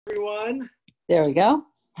Everyone. There we go.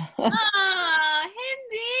 Oh,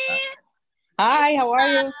 Hindi. Hi, how are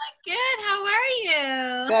you? Good, how are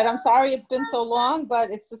you? Good. I'm sorry it's been so long, but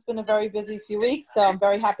it's just been a very busy few weeks, so I'm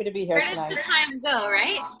very happy to be here Where tonight. does the time go,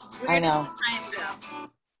 right? I know. Does the time go?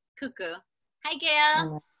 Cuckoo. Hi,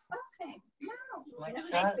 Gail.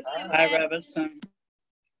 Hi, Rebbetzin.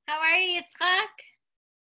 How are you,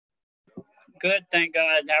 Yitzchak? Good, thank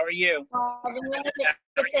God. How are you?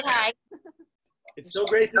 Say hi. It's so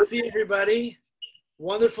great to see everybody.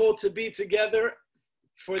 Wonderful to be together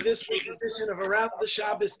for this week's edition of Around the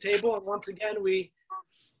Shabbos Table. And once again, we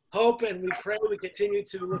hope and we pray we continue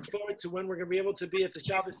to look forward to when we're going to be able to be at the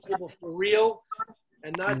Shabbos table for real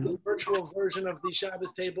and not the virtual version of the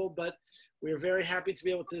Shabbos table. But we're very happy to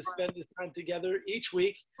be able to spend this time together each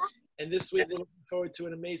week. And this week, we're looking forward to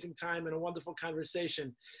an amazing time and a wonderful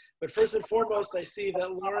conversation. But first and foremost, I see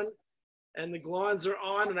that Lauren and the Glons are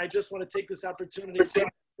on, and I just want to take this opportunity first and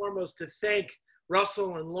foremost to thank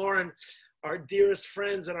Russell and Lauren, our dearest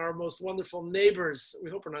friends and our most wonderful neighbors. We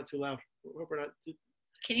hope we're not too loud. We hope we're not too...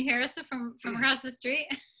 Can you hear us from across the street?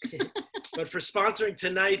 But for sponsoring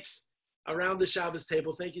tonight's Around the Shabbos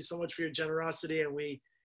Table, thank you so much for your generosity, and we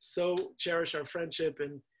so cherish our friendship.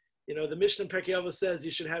 And you know, the Mishnah in Pirkei Avos says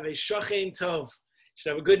you should have a shachein tov. You should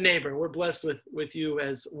have a good neighbor. We're blessed with you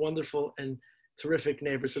as wonderful and terrific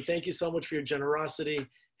neighbors. So thank you so much for your generosity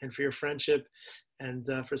and for your friendship and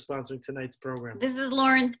for sponsoring tonight's program. This is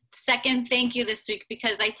Lauren's second thank you this week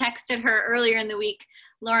because I texted her earlier in the week,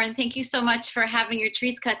 Lauren, thank you so much for having your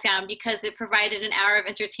trees cut down because it provided an hour of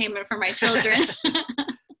entertainment for my children.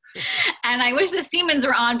 And I wish the Siemens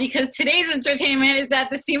were on because today's entertainment is that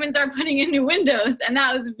the Siemens are putting in new windows, and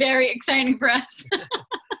that was very exciting for us.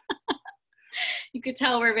 You could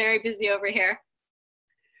tell we're very busy over here.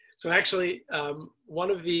 So actually,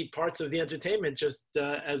 one of the parts of the entertainment, just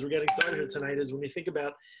as we're getting started here tonight, is when we think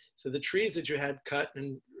about the trees that you had cut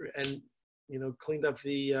and you know, cleaned up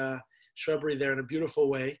the shrubbery there in a beautiful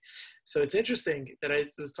way. So it's interesting that I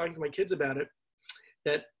was talking to my kids about it,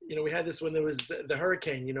 that, you know, we had this when there was the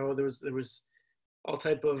hurricane. You know, there was all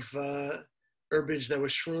type of herbage that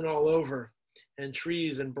was strewn all over, and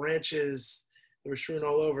trees and branches that were strewn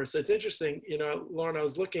all over. So it's interesting, you know, Lauren, I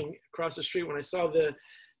was looking across the street when I saw the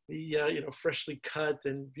you know, freshly cut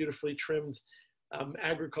and beautifully trimmed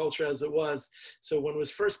agriculture as it was. So when it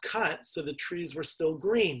was first cut, so the trees were still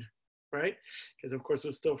green, right? Because of course it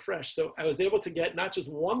was still fresh. So I was able to get not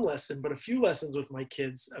just one lesson, but a few lessons with my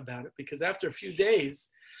kids about it. Because after a few days,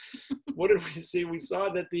 what did we see? We saw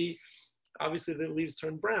that obviously the leaves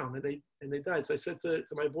turned brown and they died. So I said to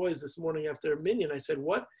my boys this morning after Minyan, I said,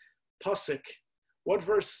 what pasuk, what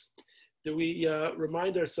verse do we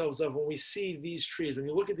remind ourselves of when we see these trees, when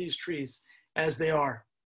you look at these trees as they are?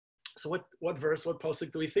 So what verse, what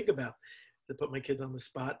pasuk do we think about? To put my kids on the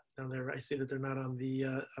spot down there. I see that they're not on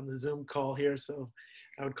the Zoom call here, so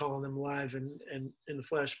I would call on them live and in the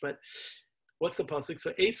flesh. But what's the pasuk?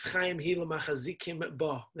 So Eitz Chaim hi l'machazikim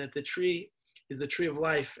ba, that the tree is the tree of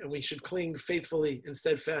life, and we should cling faithfully and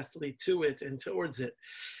steadfastly to it and towards it.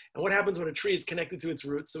 And what happens when a tree is connected to its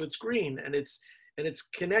roots? So it's green and it's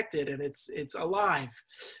connected and it's alive.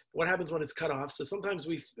 What happens when it's cut off? So sometimes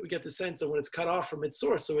we get the sense that when it's cut off from its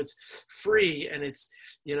source, so it's free and it's,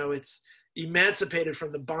 you know, it's emancipated from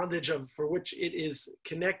the bondage for which it is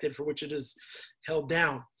connected, for which it is held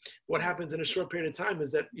down. What happens in a short period of time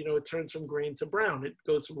is that, you know, it turns from green to brown. It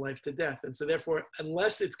goes from life to death. And so therefore,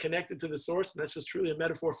 unless it's connected to the source, and that's just truly a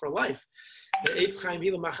metaphor for life, that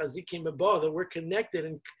we're connected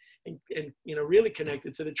and you know, really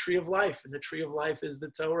connected to the tree of life. And the tree of life is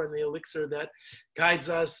the Torah and the elixir that guides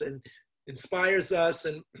us and inspires us.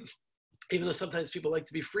 And even though sometimes people like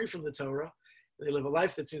to be free from the Torah, they live a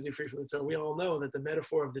life that seems to be free from the Torah, we all know that the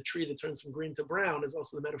metaphor of the tree that turns from green to brown is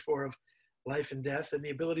also the metaphor of life and death. And the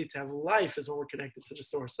ability to have life is when we're connected to the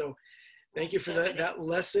source. So thank you for that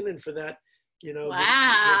lesson and for that, you know,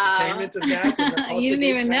 wow. the entertainment of that. And you didn't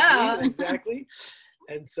even know. Exactly.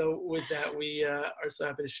 And so with that, we are so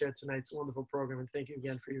happy to share tonight's wonderful program. And thank you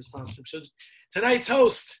again for your sponsorship. So tonight's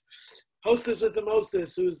hostess with the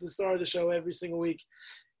mostess, who is the star of the show every single week,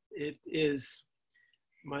 it is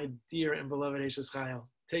my dear and beloved Ashes Chayil.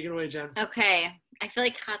 Take it away, Jen. Okay. I feel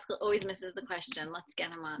like Chatzkel always misses the question. Let's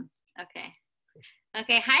get him on. Okay.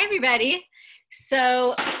 Hi, everybody.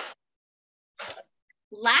 So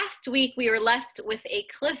last week we were left with a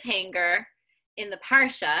cliffhanger in the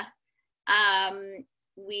Parsha.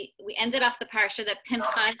 We ended off the Parsha that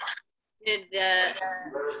Pinchas did the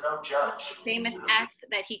famous act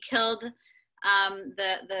that he killed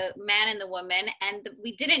the man and the woman, and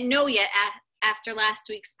we didn't know yet after last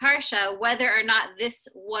week's Parsha whether or not this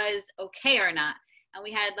was okay or not. and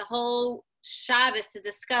we had the whole Shabbos to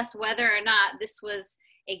discuss whether or not this was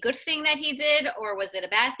a good thing that he did or was it a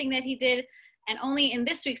bad thing that he did. And only in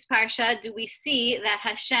this week's Parsha do we see that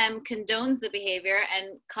Hashem condones the behavior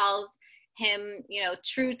and calls him,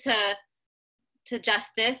 true to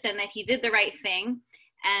justice, and that he did the right thing,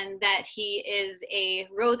 and that he is a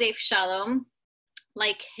Rodef Shalom,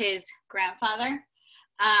 like his grandfather.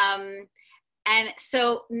 And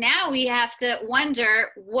so now we have to wonder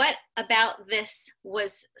what about this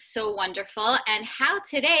was so wonderful, and how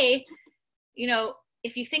today,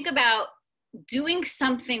 if you think about doing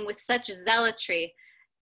something with such zealotry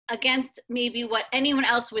against maybe what anyone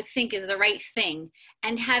else would think is the right thing,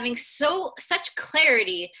 and having such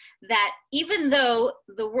clarity that even though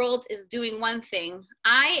the world is doing one thing,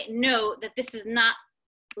 I know that this is not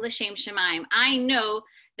l'shem shemaim. I know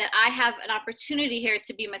that I have an opportunity here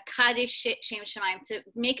to be Makadesh Shem Shemaim, to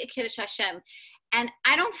make a Kiddush Hashem. And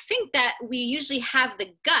I don't think that we usually have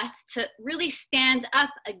the guts to really stand up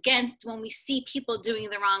against when we see people doing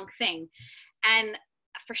the wrong thing. And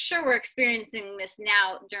for sure, we're experiencing this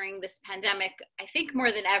now during this pandemic, I think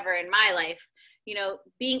more than ever in my life,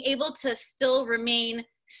 being able to still remain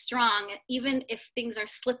strong, even if things are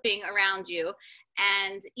slipping around you,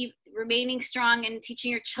 and remaining strong and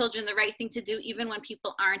teaching your children the right thing to do, even when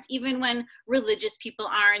people aren't, even when religious people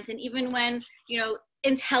aren't, and even when,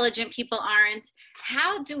 intelligent people aren't.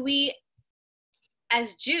 How do we,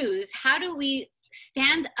 as Jews, how do we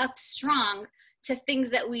stand up strong to things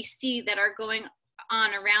that we see that are going on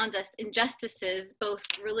around us, injustices, both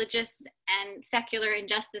religious and secular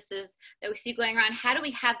injustices that we see going around? How do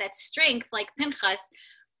we have that strength, like Pinchas,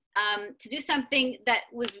 to do something that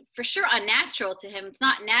was for sure unnatural to him? It's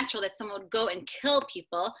not natural that someone would go and kill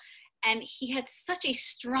people. And he had such a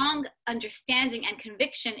strong understanding and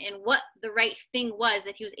conviction in what the right thing was,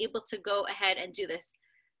 that he was able to go ahead and do this.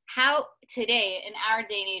 How today, in our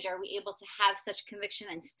day and age, are we able to have such conviction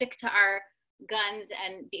and stick to our guns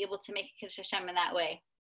and be able to make a Kiddush Hashem in that way?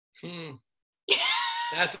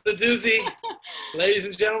 That's a doozy. Ladies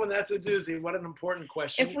and gentlemen, that's a doozy. What an important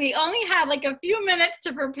question. If we only had like a few minutes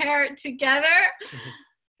to prepare it together,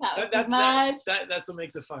 that's what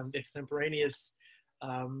makes it fun, extemporaneous.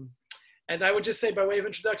 And I would just say, by way of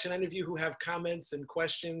introduction, any of you who have comments and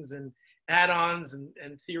questions and add-ons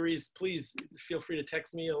and theories, please feel free to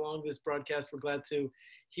text me along this broadcast. We're glad to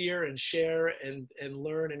hear and share and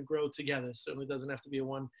learn and grow together. Certainly doesn't have to be a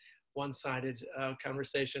one-sided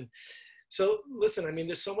conversation. So listen,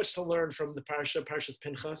 there's so much to learn from the Parshas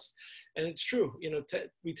Pinchas, and it's true.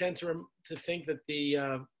 We tend to think that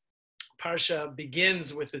the Parsha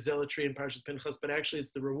begins with the zealotry in Parshas Pinchas, but actually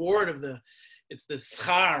it's the reward it's the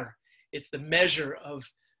schar, it's the measure of,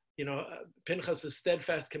 Pinchas'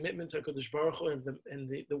 steadfast commitment to HaKadosh Baruch Hu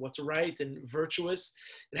and the what's right and virtuous.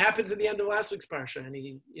 It happens at the end of last week's Parsha, and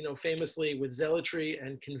he, famously with zealotry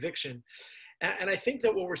and conviction. And I think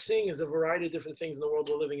that what we're seeing is a variety of different things in the world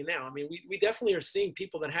we're living in now. We definitely are seeing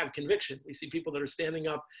people that have conviction. We see people that are standing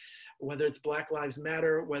up, whether it's Black Lives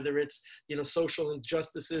Matter, whether it's, social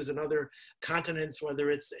injustices in other continents,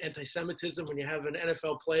 whether it's anti-Semitism, when you have an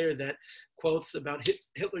NFL player that quotes about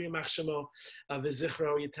Hitler Yamach Shemo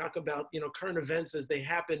V'zichro, you talk about, current events as they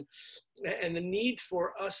happen, and the need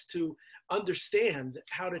for us to understand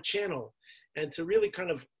how to channel and to really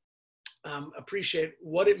kind of appreciate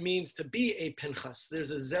what it means to be a Pinchas.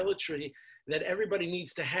 There's a zealotry that everybody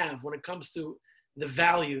needs to have when it comes to the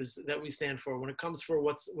values that we stand for, when it comes for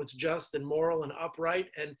what's just and moral and upright,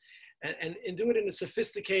 and do it in a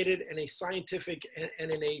sophisticated and a scientific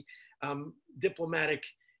and in a diplomatic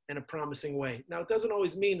and a promising way. Now, it doesn't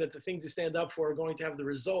always mean that the things you stand up for are going to have the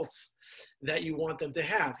results that you want them to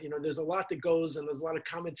have. There's a lot that goes, and there's a lot of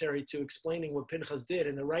commentary to explaining what Pinchas did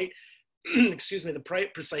in the right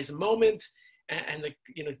the precise moment and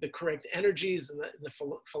the correct energies and the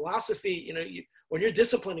philosophy. When you're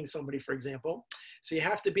disciplining somebody, for example, so you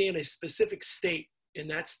have to be in a specific state in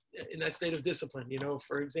that state of discipline.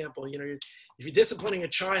 For example, if you're disciplining a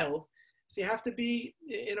child, so you have to be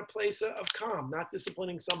in a place of calm, not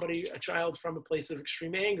disciplining a child from a place of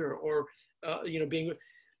extreme anger or being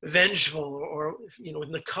vengeful or with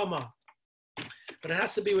nakama. But it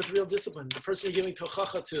has to be with real discipline. The person you're giving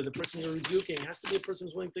tochacha to, the person you're rebuking, has to be a person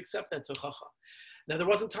who's willing to accept that tochacha. Now, there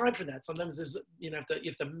wasn't time for that. Sometimes you have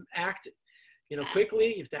to act,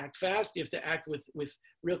 quickly. You have to act fast. You have to act with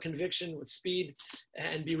real conviction, with speed,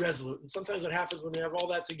 and be resolute. And sometimes what happens when you have all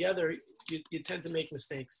that together, you tend to make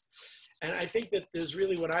mistakes. And I think that there's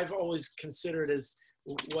really what I've always considered as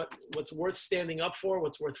what's worth standing up for,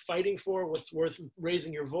 what's worth fighting for, what's worth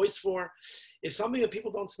raising your voice for, is something that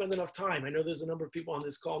people don't spend enough time. I know there's a number of people on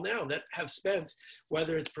this call now that have spent,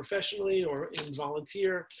 whether it's professionally or in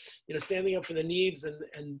volunteer, standing up for the needs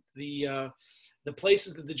and the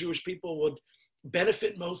places that the Jewish people would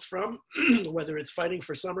benefit most from, whether it's fighting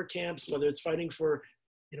for summer camps, whether it's fighting for,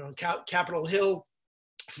 on Capitol Hill,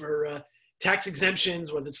 for tax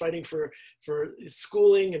exemptions, whether it's fighting for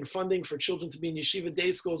schooling and funding for children to be in yeshiva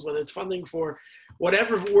day schools, whether it's funding for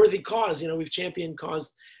whatever worthy cause. We've championed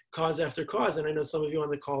cause after cause. And I know some of you on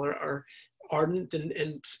the call are ardent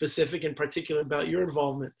and specific and particular about your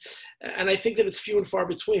involvement. And I think that it's few and far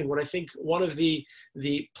between. What I think one of the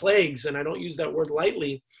plagues, and I don't use that word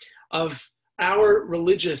lightly, of our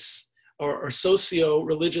religious or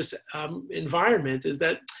socio-religious environment is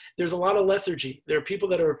that there's a lot of lethargy. There are people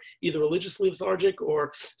that are either religiously lethargic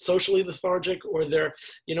or socially lethargic, or they're,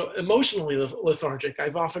 emotionally lethargic.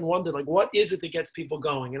 I've often wondered, what is it that gets people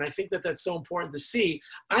going? And I think that that's so important to see.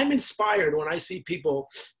 I'm inspired when I see people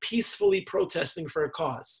peacefully protesting for a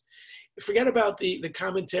cause. Forget about the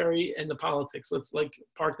commentary and the politics. Let's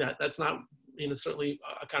park that. That's not, certainly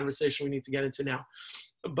a conversation we need to get into now.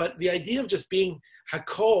 But the idea of just being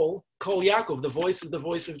Hakol, Kol Yaakov, the voice is the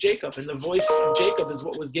voice of Jacob, and the voice of Jacob is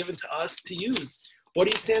what was given to us to use. What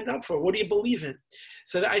do you stand up for? What do you believe in?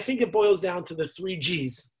 So I think it boils down to the 3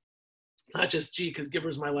 G's, not just G because Gibber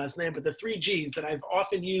is my last name, but the 3 G's that I've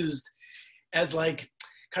often used as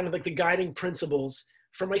kind of the guiding principles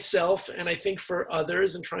for myself, and I think for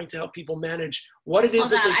others, and trying to help people manage what it is.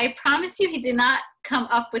 Hold on, I promise you he did not come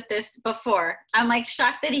up with this before. I'm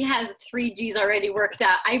shocked that he has 3 G's already worked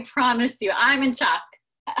out. I promise you, I'm in shock.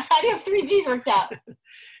 How do you have 3 G's worked out?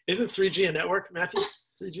 Isn't 3G a network, Matthew?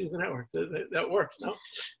 3G is a network. That works, no?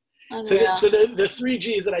 Unreal. So the 3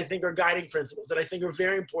 G's that I think are guiding principles that I think are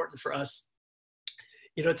very important for us,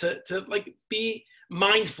 to be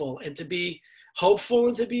mindful and to be hopeful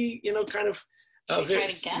and to be, kind of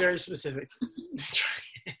very specific.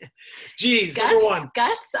 G's, guts, number 1.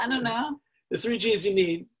 Guts? I don't know. The 3 G's you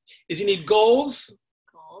need goals,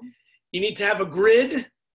 you need to have a grid,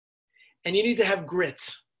 and you need to have grit.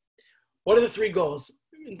 What are the 3 goals?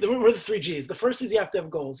 What are the 3 G's? The first is you have to have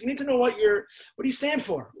goals. You need to know what do you stand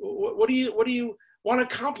for? What do you want to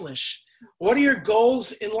accomplish? What are your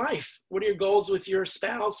goals in life? What are your goals with your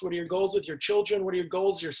spouse? What are your goals with your children? What are your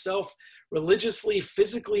goals yourself, religiously,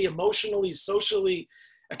 physically, emotionally, socially,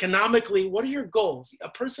 economically? What are your goals? A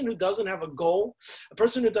person who doesn't have a goal, a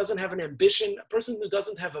person who doesn't have an ambition, a person who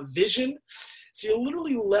doesn't have a vision, so you're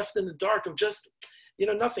literally left in the dark of just,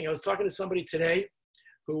 nothing. I was talking to somebody today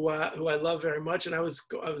who I love very much, and I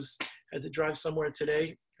had to drive somewhere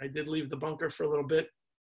today. I did leave the bunker for a little bit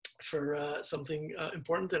for something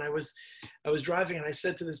important, and I was driving, and I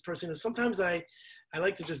said to this person, sometimes I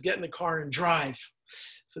like to just get in the car and drive.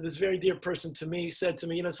 So this very dear person to me said to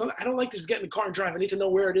me, I don't like to just get in the car and drive. I need to know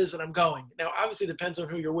where it is that I'm going. Now, obviously, it depends on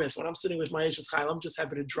who you're with. When I'm sitting with my Ashes Chayil, I'm just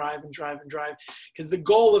happy to drive and drive and drive, because the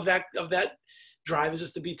goal of that drive is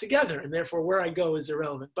just to be together, and therefore where I go is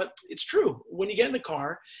irrelevant. But it's true. When you get in the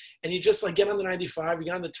car and you just get on the 95, you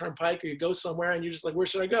get on the turnpike, or you go somewhere and you're just where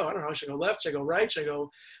should I go? I don't know. Should I go left? Should I go right? Should I go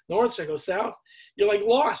north? Should I go south? You're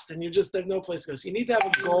lost, and you just have no place to go. So you need to have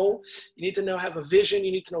a goal. You need to have a vision.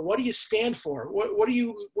 You need to know, what do you stand for? What are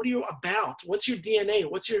you about? What's your DNA?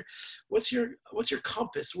 What's your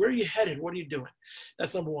compass? Where are you headed? What are you doing?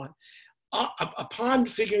 That's number 1. Upon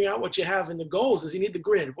figuring out what you have in the goals is you need the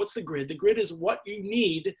grid. What's the grid? The grid is what you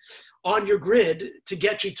need on your grid to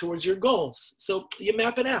get you towards your goals. So you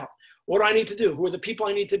map it out. What do I need to do? Who are the people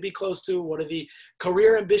I need to be close to? What are the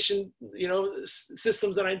career ambition,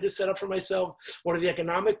 systems that I need to set up for myself? What are the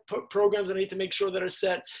economic programs I need to make sure that are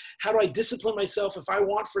set? How do I discipline myself? If I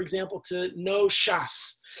want, for example, to know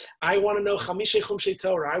Shas, I want to know Chamishe Chumshei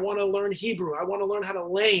Torah. I want to learn Hebrew. I want to learn how to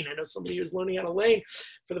lane. I know somebody who's learning how to lane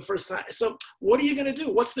for the first time. So what are you going to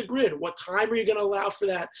do? What's the grid? What time are you going to allow for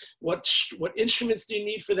that? What instruments do you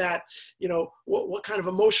need for that? What kind of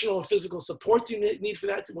emotional and physical support do you need for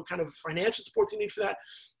that? What kind of financial support do you need for that?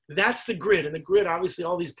 That's the grid. And the grid, obviously,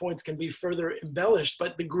 all these points can be further embellished,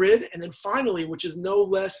 but the grid, and then finally, which is no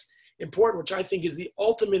less important, which I think is the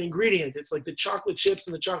ultimate ingredient. It's like the chocolate chips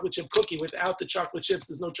and the chocolate chip cookie. Without the chocolate chips,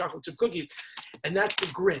 there's no chocolate chip cookie. And that's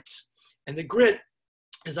the grit. And the grit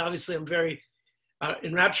is obviously, I'm very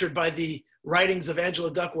enraptured by the writings of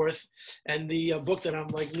Angela Duckworth and the book that I'm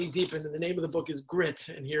knee deep in. And the name of the book is Grit.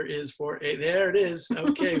 And here is there it is.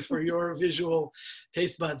 Okay. For your visual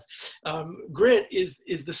taste buds. Grit is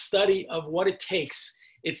the study of what it takes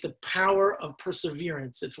It's the power of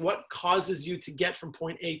perseverance. It's what causes you to get from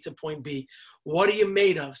point A to point B. What are you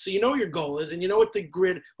made of? So you know what your goal is, and you know what's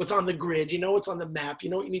on the grid, you know what's on the map, you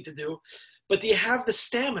know what you need to do. But do you have the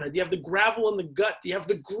stamina? Do you have the gravel in the gut? Do you have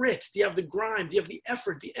the grit? Do you have the grind? Do you have the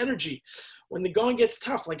effort, the energy? When the going gets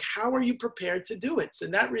tough, like how are you prepared to do it?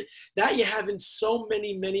 And that you have in so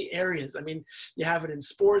many, many areas. I mean, you have it in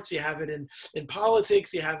sports, you have it in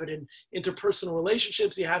politics, you have it in interpersonal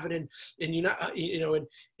relationships, you have it in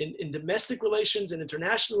domestic relations and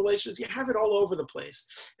international relations. You have it all over the place.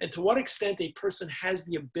 And to what extent a person has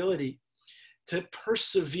the ability to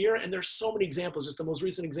persevere, and there's so many examples. Just the most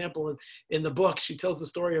recent example in the book, she tells the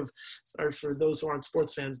story of, sorry for those who aren't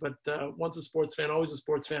sports fans, but once a sports fan, always a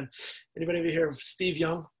sports fan. Anybody ever hear of Steve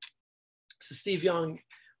Young? So Steve Young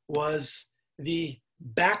was the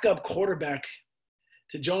backup quarterback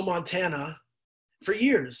to Joe Montana for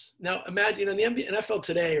years. Now imagine, in the NFL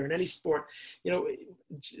today or in any sport,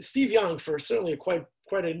 Steve Young, for certainly quite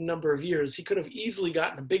a number of years, he could have easily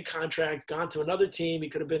gotten a big contract, gone to another team. He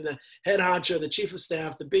could have been the head honcho, the chief of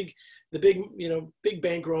staff, the big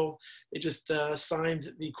bankroll. They just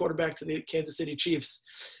signed the quarterback to the Kansas City Chiefs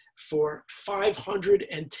for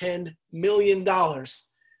 $510 million.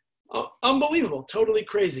 Unbelievable, totally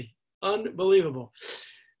crazy, unbelievable.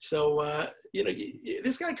 So,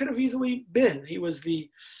 this guy could have easily been. He was the,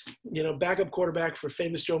 backup quarterback for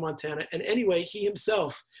famous Joe Montana. And anyway, he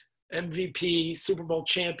himself, MVP, Super Bowl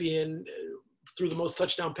champion, threw the most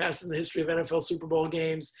touchdown passes in the history of NFL Super Bowl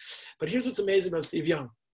games. But here's what's amazing about Steve Young.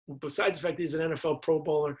 Besides the fact that he's an NFL Pro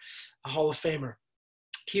Bowler, a Hall of Famer,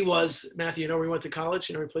 he was, Matthew, where he went to college?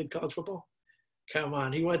 He played college football? Come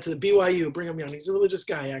on. He went to the BYU, Brigham Young. He's a religious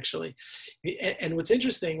guy, actually. And what's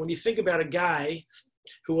interesting, when you think about a guy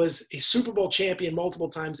who was a Super Bowl champion multiple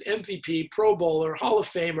times, MVP, Pro Bowler, Hall of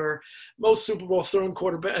Famer, most Super Bowl thrown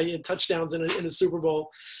quarterback touchdowns in a Super Bowl.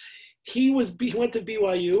 He went to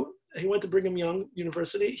BYU. He went to Brigham Young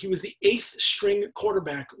University. He was the 8th string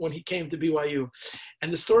quarterback when he came to BYU.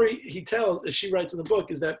 And the story he tells, as she writes in the book,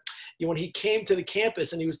 is that when he came to the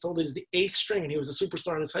campus and he was told he was the 8th string and he was a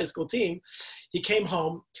superstar on his high school team, he came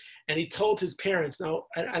home and he told his parents, now,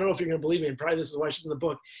 I don't know if you're going to believe me, and probably this is why she's in the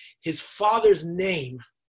book, his father's name,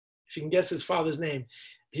 if you can guess his father's name,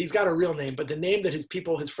 he's got a real name, but the name that his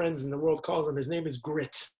friends in the world calls him, his name is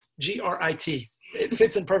Grit, Grit. It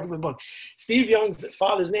fits in perfectly in the book. Steve Young's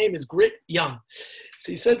father's name is Grit Young.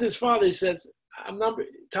 So he said to his father, he says,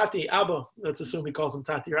 Tati, Abba, let's assume he calls him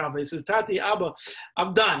Tati or Abba. He says, Tati, Abba,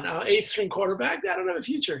 I'm done. 8th string quarterback, I don't have a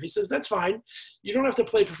future. He says, that's fine. You don't have to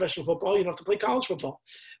play professional football. You don't have to play college football.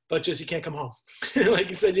 But just you can't come home. Like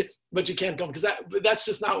he said, but you can't come because that's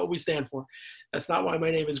just not what we stand for. That's not why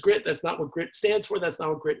my name is Grit. That's not what Grit stands for. That's not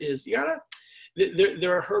what Grit is.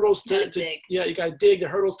 There are hurdles to dig. Yeah, you got to dig. There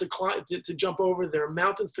are hurdles to climb, to jump over. There are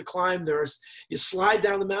mountains to climb. You slide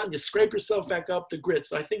down the mountain, you scrape yourself back up, the grit.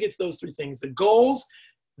 So I think it's those 3 things: the goals,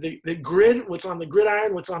 the grid, what's on the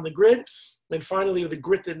gridiron, what's on the grid, and finally the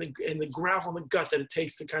grit and the gravel and the gut that it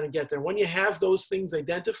takes to kind of get there. When you have those things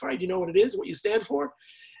identified, you know what it is, what you stand for,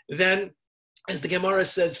 then, as the Gemara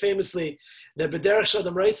says famously, that B'derech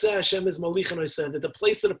Shadam Reitzeh, Hashem is Malichan Oseh, that the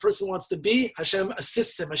place that a person wants to be, Hashem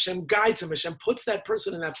assists him, Hashem guides him, Hashem puts that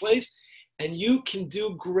person in that place, and you can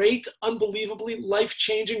do great, unbelievably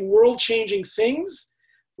life-changing, world-changing things,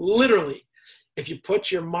 literally, if you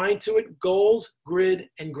put your mind to it. Goals, grid,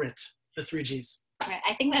 and grit, the 3 Gs. Right.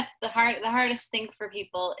 I think that's the hardest thing for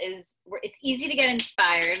people is it's easy to get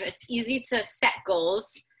inspired. It's easy to set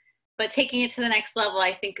goals. But taking it to the next level,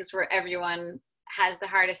 I think, is where everyone has the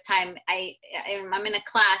hardest time. I'm in a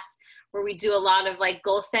class where we do a lot of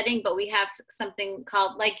goal setting, but we have something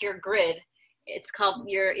called your grid. It's called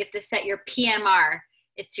you have to set your PMR.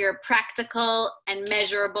 It's your practical and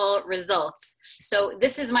measurable results. So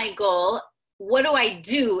this is my goal. What do I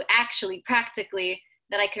do actually practically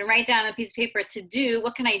that I can write down on a piece of paper to do?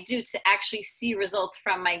 What can I do to actually see results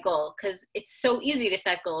from my goal? Because it's so easy to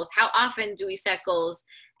set goals. How often do we set goals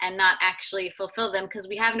and not actually fulfill them because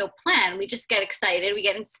we have no plan? We just get excited, we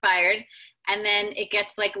get inspired, and then it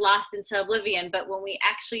gets lost into oblivion. But when we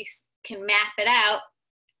actually can map it out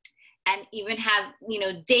and even have,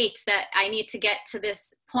 dates that I need to get to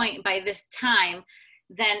this point by this time,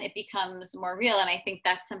 then it becomes more real. And I think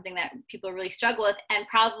that's something that people really struggle with, and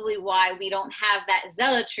probably why we don't have that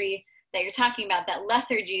zealotry that you're talking about. That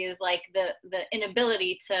lethargy is the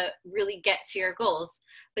inability to really get to your goals.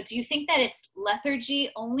 But do you think that it's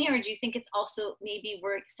lethargy only, or do you think it's also maybe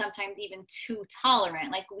we're sometimes even too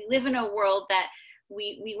tolerant? We live in a world that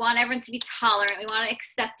we want everyone to be tolerant. We want to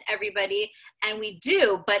accept everybody, and we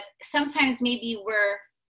do, but sometimes maybe we're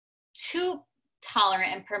too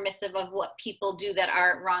tolerant and permissive of what people do that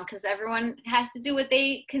are wrong, because everyone has to do what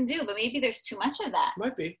they can do, but maybe there's too much of that.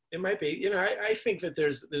 It might be. I think that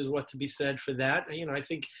there's what to be said for that. I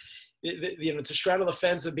think, to straddle the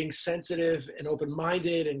fence of being sensitive and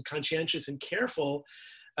open-minded and conscientious and careful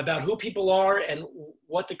about who people are and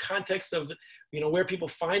what the context of, where people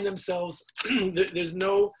find themselves. There's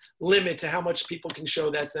no limit to how much people can show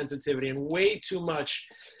that sensitivity, and way too much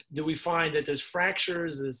do we find that there's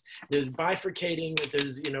fractures, there's bifurcating, that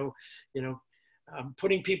there's,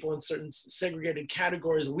 putting people in certain segregated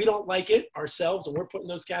categories. We don't like it ourselves, and we're put in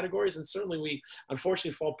those categories. And certainly we,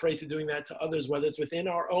 unfortunately, fall prey to doing that to others, whether it's within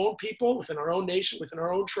our own people, within our own nation, within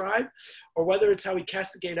our own tribe, or whether it's how we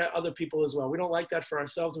castigate other people as well. We don't like that for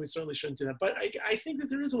ourselves, and we certainly shouldn't do that. But I think that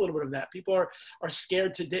there is a little bit of that. People are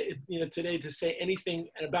scared today, today to say anything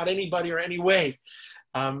about anybody or any way.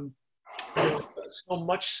 So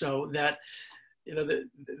much so that, you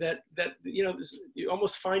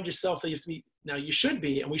almost find yourself that you have to be. Now, you should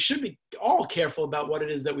be, and we should be all careful about what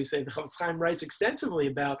it is that we say. The Chofetz Chaim writes extensively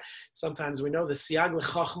about, sometimes we know the siyag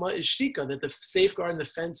l'chachma is shtika, that the safeguard and the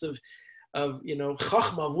fence of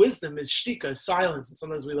chachma, of wisdom, is shtika, silence. And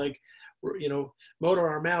sometimes we motor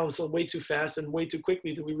our mouths way too fast and way too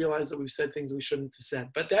quickly till we realize that we've said things we shouldn't have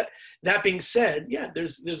said. But that being said, yeah,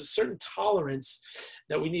 there's a certain tolerance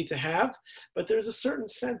that we need to have, but there's a certain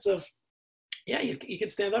sense of, yeah, you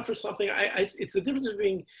can stand up for something. It's the difference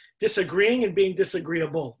between disagreeing and being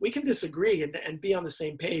disagreeable. We can disagree and be on the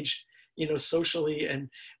same page, socially, and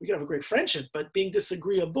we can have a great friendship, but being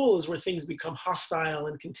disagreeable is where things become hostile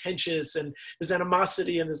and contentious, and there's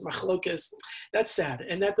animosity and there's machlokes. That's sad,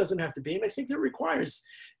 and that doesn't have to be. And I think that requires,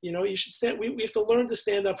 you should stand, we have to learn to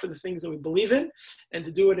stand up for the things that we believe in, and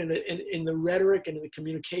to do it in the rhetoric and in the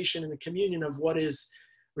communication and the communion of what is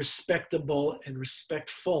respectable and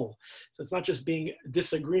respectful. So it's not just being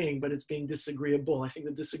disagreeing, but it's being disagreeable. I think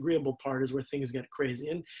the disagreeable part is where things get crazy.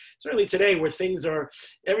 And certainly today, where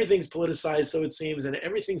everything's politicized, so it seems, and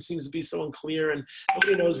everything seems to be so unclear, and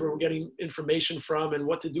nobody knows where we're getting information from and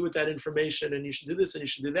what to do with that information, and you should do this and you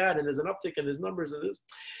should do that, and there's an uptick and there's numbers and this.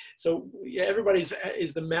 So yeah, everybody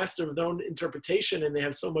is the master of their own interpretation, and they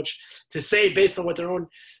have so much to say based on what their own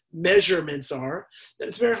measurements are, that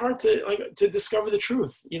it's very hard to discover the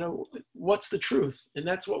truth. What's the truth? And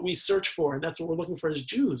that's what we search for, and that's what we're looking for as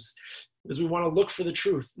Jews, is we want to look for the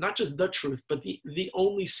truth, not just the truth, but the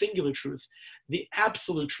only singular truth, the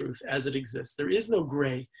absolute truth as it exists. There is no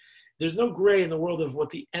gray. There's no gray in the world of what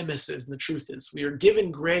the emes is and the truth is. We are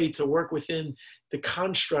given gray to work within the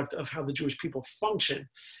construct of how the Jewish people function.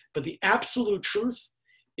 But the absolute truth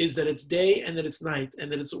is that it's day and that it's night,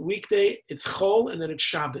 and that it's a weekday, it's chol, and that it's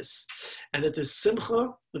Shabbos, and that there's simcha,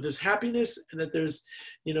 that there's happiness, and that there's,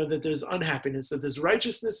 that there's unhappiness, that there's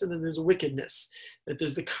righteousness, and then there's wickedness, that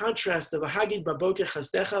there's the contrast of ahagid baboker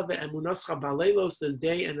chasdecha ve'emunascha baleilos, there's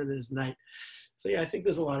day and then there's night. So yeah, I think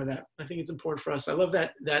there's a lot of that. I think it's important for us. I love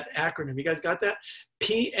that acronym. You guys got that?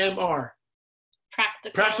 PMR.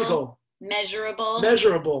 Practical.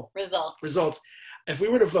 Measurable. Results. If we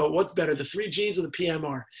were to vote, what's better, the 3 Gs or the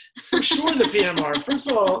PMR? For sure the PMR. First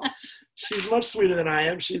of all, she's much sweeter than I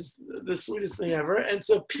am. She's the sweetest thing ever. And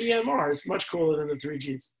so PMR is much cooler than the 3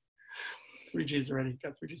 Gs. 3 Gs already.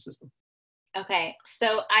 Got 3G system. Okay.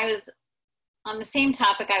 So I was on the same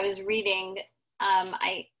topic. I was reading,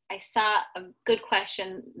 I saw a good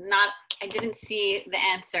question. I didn't see the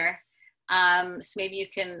answer. So maybe you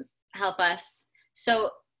can help us.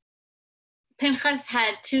 So Pinchas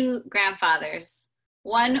had 2 grandfathers.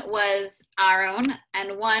 One was Aaron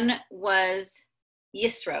and one was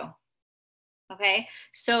Yisro. Okay.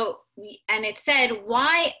 So, and it said,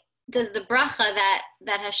 why does the bracha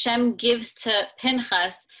that Hashem gives to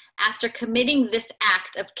Pinchas after committing this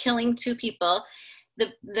act of killing 2 people,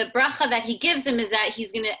 the bracha that he gives him is that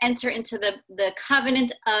he's going to enter into the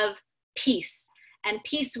covenant of peace. And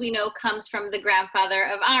peace, we know, comes from the grandfather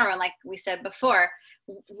of Aaron, like we said before.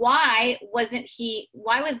 Why was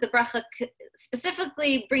the bracha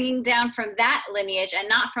specifically bringing down from that lineage and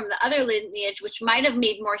not from the other lineage, which might have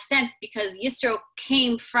made more sense because Yisro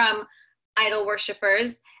came from idol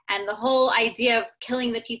worshippers, and the whole idea of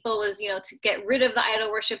killing the people was, to get rid of the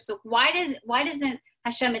idol worship. So why doesn't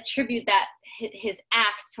Hashem attribute that his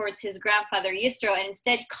act towards his grandfather Yisro, and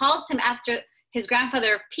instead calls him after his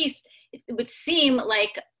grandfather of peace? It would seem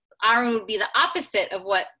like Aaron would be the opposite of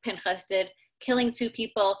what Pinchas did, killing 2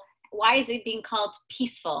 people. Why is it being called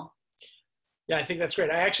peaceful? Yeah, I think that's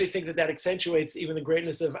great. I actually think that accentuates even the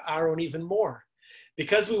greatness of Aaron even more,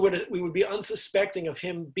 because we would be unsuspecting of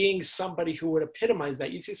him being somebody who would epitomize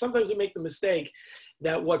that. You see, sometimes we make the mistake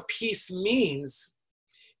that what peace means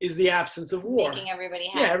is the absence of war. Making everybody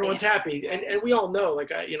happy. Yeah, everyone's happy. And we all know,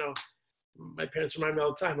 like, my parents remind me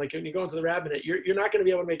all the time, like when you go into the rabbinate, you're not going to be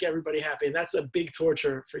able to make everybody happy. And that's a big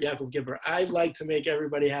torture for Yaakov Gibber. I like to make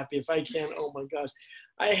everybody happy if I can. Oh my gosh.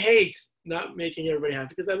 I hate not making everybody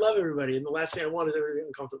happy because I love everybody. And the last thing I want is everybody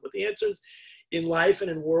uncomfortable. But the answers in life and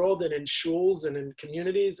in world and in shuls and in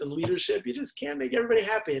communities and leadership, you just can't make everybody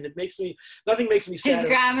happy. And nothing makes me sad. His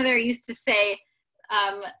grandmother used to say,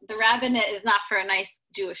 the rabbinate is not for a nice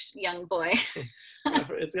Jewish young boy.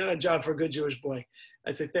 It's not a job for a good Jewish boy.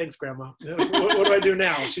 I'd say, thanks, Grandma. What do I do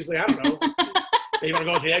now? She's like, I don't know. You want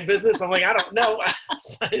to go into the egg business? I'm like, I don't know.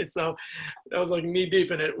 So I was like knee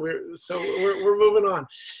deep in it. We're moving on.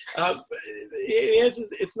 The answer is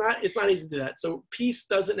it's not easy to do that. So peace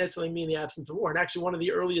doesn't necessarily mean the absence of war. And actually, one of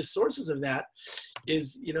the earliest sources of that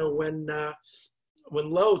is when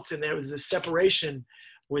Lot, and there was this separation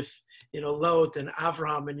with Lot and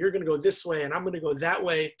Avram, and you're going to go this way, and I'm going to go that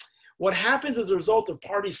way. What happens as a result of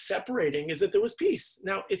parties separating is that there was peace.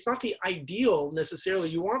 Now, it's not the ideal necessarily.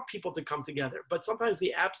 You want people to come together, but sometimes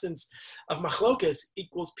the absence of machlokas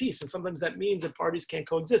equals peace. And sometimes that means that parties can't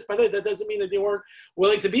coexist. By the way, that doesn't mean that they weren't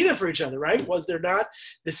willing to be there for each other, right? Was there not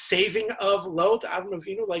the saving of Lot, Avram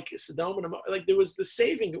Avinu, like Sodom and Amorah? Like there was the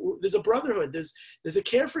saving. There's a brotherhood. There's a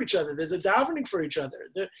care for each other. There's a davening for each other.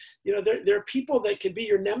 There are people that can be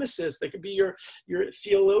your nemesis. That can be your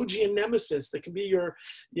theologian nemesis. That can be your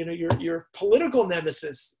political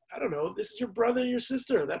nemesis. I don't know. This is your brother and your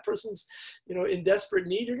sister. That person's, in desperate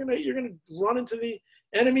need. You're gonna run into the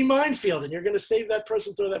enemy minefield, and you're gonna save that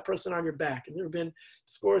person, throw that person on your back. And there have been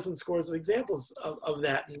scores and scores of examples of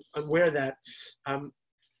that, and where that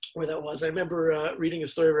was. I remember reading a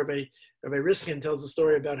story. Rabbi Riskin tells a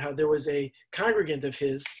story about how there was a congregant of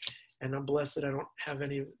his. And I'm blessed that I don't have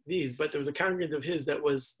any of these, but there was a congregant of his that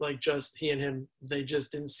was like just he and him. They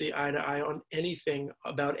just didn't see eye to eye on anything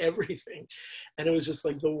about everything. And it was just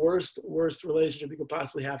like the worst relationship you could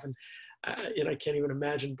possibly have. And I can't even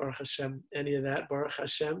imagine, Baruch Hashem, any of that. Baruch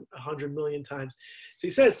Hashem, 100 million times. So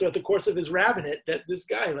he says throughout the course of his rabbinate that this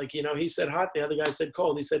guy, he said hot, the other guy said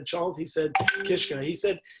cold. He said chalt, he said kishka. He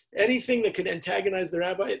said anything that could antagonize the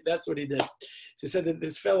rabbi, that's what he did. So he said that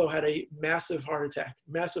this fellow had a massive heart attack,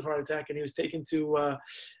 and he was taken to,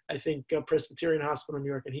 I think, Presbyterian Hospital in New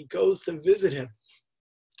York, and he goes to visit him.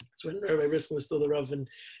 That's when Rabbi Riskin was still the Rav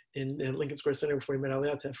in Lincoln Square Center before he met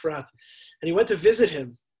Aliyah Efrat. And he went to visit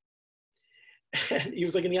him. And he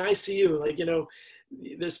was like in the ICU,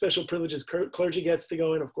 there's special privileges. Clergy gets to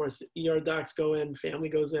go in, of course, ER docs go in, family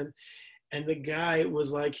goes in. And the guy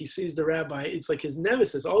was like, he sees the rabbi, it's like his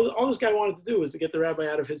nemesis. All this guy wanted to do was to get the rabbi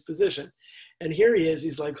out of his position. And here he is,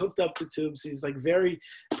 he's like hooked up to tubes. He's like very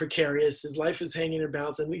precarious. His life is hanging in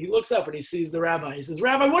balance. And he looks up and he sees the rabbi. He says,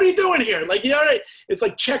 Rabbi, what are you doing here? It's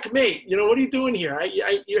like checkmate. What are you doing here?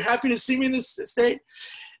 You're happy to see me in this state?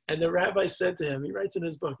 And the rabbi said to him, he writes in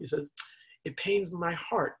his book, he says, it pains my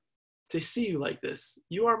heart to see you like this.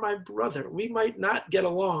 You are my brother. We might not get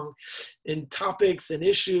along in topics and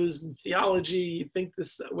issues and theology. You think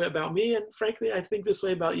this way about me, and frankly, I think this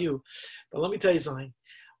way about you. But let me tell you something.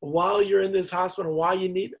 While you're in this hospital, while you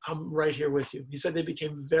need, I'm right here with you. He said they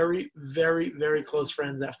became very, very, very close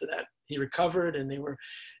friends after that. He recovered, and they were,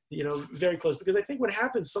 very close. Because I think what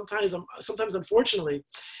happens sometimes, unfortunately,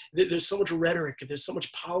 there's so much rhetoric, there's so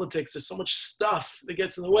much politics, there's so much stuff that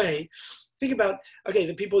gets in the way. Think about, okay,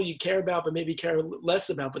 the people you care about, but maybe care less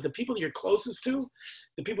about, but the people you're closest to,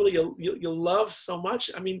 the people that you love so much.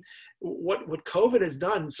 I mean, what COVID has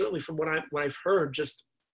done, certainly from what I've heard, just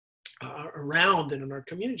around and in our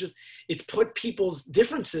community, just it's put people's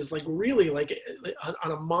differences really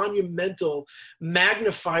on a monumental,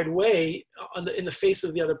 magnified way in the face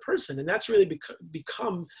of the other person, and that's really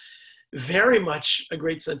become very much a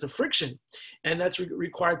great sense of friction. And that's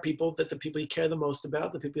required the people you care the most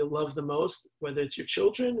about, the people you love the most, whether it's your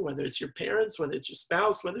children, whether it's your parents, whether it's your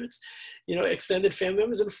spouse, whether it's, extended family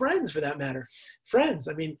members and friends for that matter. Friends.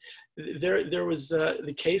 I mean, there was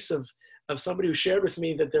the case of somebody who shared with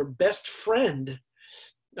me that their best friend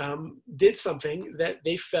did something that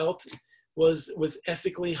they felt was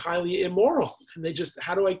ethically highly immoral. And they just,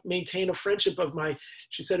 how do I maintain a friendship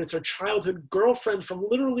she said it's her childhood girlfriend from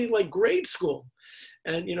literally grade school.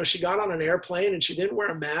 And, she got on an airplane and she didn't wear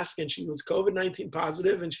a mask and she was COVID-19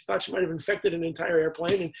 positive and she thought she might have infected an entire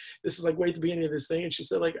airplane. And this is way at the beginning of this thing. And she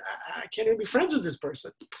said I can't even be friends with this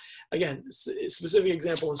person. Again, specific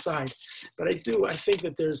example aside, but I think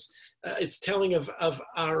that it's telling of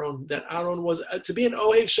Aaron, that Aaron was to be an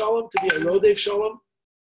Ohev Shalom, to be a Rodev Shalom,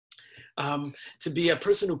 to be a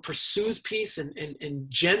person who pursues peace and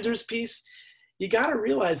genders peace. You got to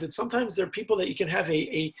realize that sometimes there are people that you can have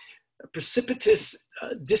a precipitous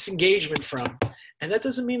disengagement from. And that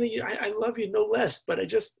doesn't mean that I love you no less, but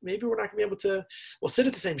maybe we're not gonna be able to, we'll sit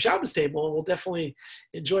at the same Shabbos table and we'll definitely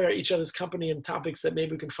enjoy each other's company and topics that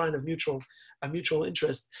maybe we can find of mutual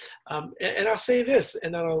interest. And I'll say this,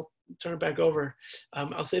 and then I'll turn it back over.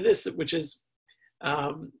 I'll say this, which is,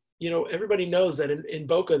 everybody knows that in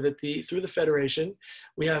Boca, that through the Federation,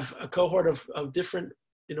 we have a cohort of different,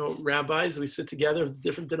 rabbis. We sit together of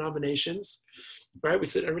different denominations, right?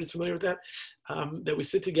 Everybody's familiar with that, that we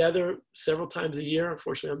sit together several times a year.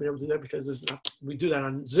 Unfortunately, I haven't been able to do that because we do that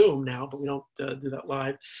on Zoom now, but we don't do that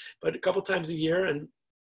live, but a couple times a year. And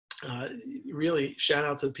really shout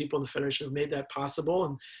out to the people in the Federation who made that possible,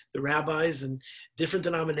 and the rabbis and different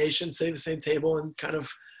denominations sitting at the same table and kind of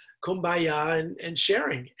kumbaya and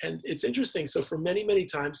sharing. And it's interesting. So for many, many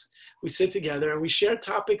times we sit together and we share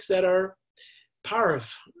topics that are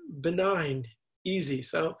parav, benign, easy.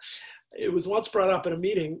 So it was once brought up in a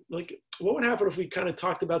meeting, like, what would happen if we kind of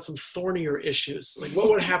talked about some thornier issues? Like, what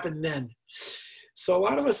would happen then? So a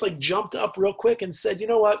lot of us jumped up real quick and said, you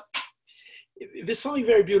know what? There's something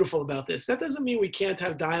very beautiful about this. That doesn't mean we can't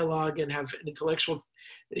have dialogue and have an intellectual,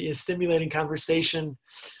 stimulating conversation,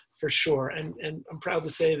 for sure. And I'm proud to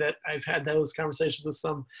say that I've had those conversations with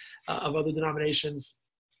some of other denominations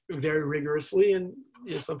very rigorously and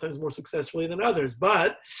sometimes more successfully than others.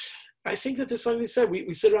 But I think that there's something to say.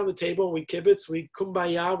 We sit around the table, we kibitz, we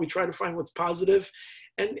kumbaya, we try to find what's positive.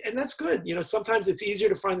 And that's good. Sometimes it's easier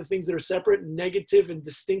to find the things that are separate and negative and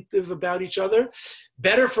distinctive about each other.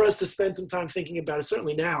 Better for us to spend some time thinking about it,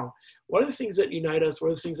 certainly now. What are the things that unite us?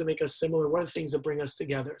 What are the things that make us similar? What are the things that bring us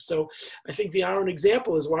together? So I think the Aaron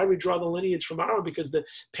example is why we draw the lineage from Aaron, because the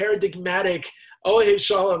paradigmatic Ohev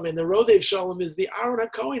Shalom and the Rodev Shalom is the Aaron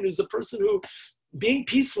HaKohen, who's the person who being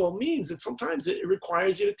peaceful means that sometimes it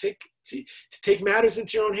requires you to take matters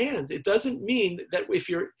into your own hands. It doesn't mean that if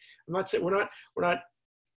you're, I'm not saying we're not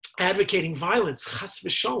advocating violence, chas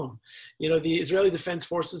v'shalom. The Israeli Defense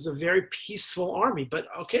Forces is a very peaceful army, but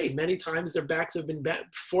okay, many times their backs have been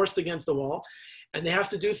forced against the wall, and they have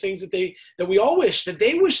to do things that we all wish that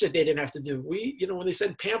they didn't have to do. When they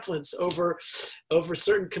send pamphlets over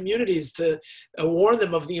certain communities to warn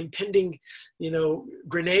them of the impending,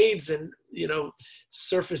 grenades and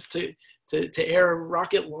surface to air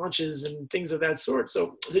rocket launches and things of that sort.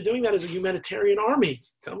 So they're doing that as a humanitarian army.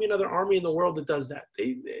 Tell me another army in the world that does that.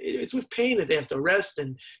 It's with pain that they have to arrest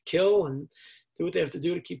and kill and do what they have to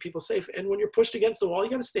do to keep people safe. And when you're pushed against the wall,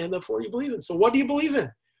 you got to stand up for what you believe in. So what do you believe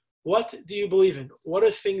in? What do you believe in? What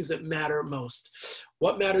are things that matter most?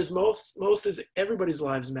 What matters most is everybody's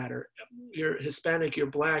lives matter. You're Hispanic, you're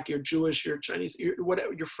Black, you're Jewish, you're Chinese,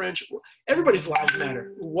 you're French. Everybody's lives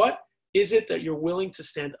matter. What is it that you're willing to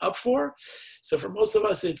stand up for? So for most of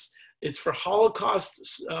us, it's for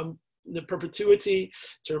Holocaust, the perpetuity,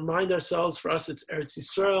 to remind ourselves. For us, it's Eretz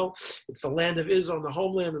Yisrael. It's the land of Israel, and the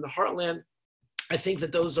homeland and the heartland. I think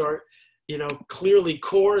that those are, clearly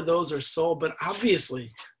core. Those are soul. But obviously,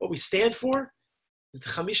 what we stand for is the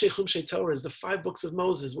Chamisha Chumshei Torah, is the 5 books of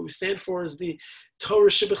Moses. What we stand for is the Torah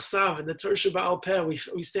Shebechsav and the Torah Sheba'al Peh.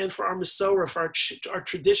 We stand for our Masorah, for our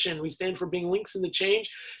tradition. We stand for being links in the chain.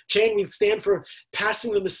 We stand for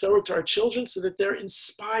passing the Masorah to our children so that they're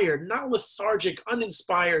inspired, not lethargic,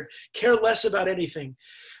 uninspired, care less about anything,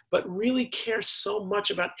 but really care so much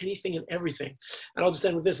about anything and everything. And I'll just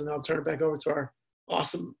end with this, and then I'll turn it back over to our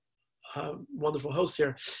awesome, wonderful host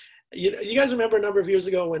here. You guys remember a number of years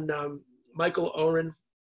ago when Michael Oren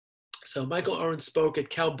spoke at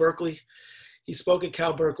Cal Berkeley. He spoke at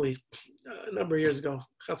Cal Berkeley a number of years ago.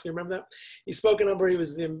 Chatzky, remember that? He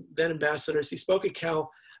was the then ambassador. He spoke at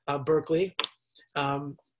Cal Berkeley.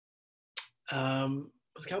 Was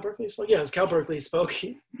it Cal Berkeley he spoke? Yeah, it was Cal Berkeley he spoke.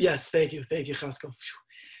 Yes, thank you, Chatzky.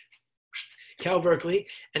 Cal Berkeley,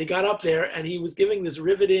 and he got up there and he was giving this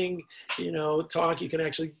riveting, talk. You can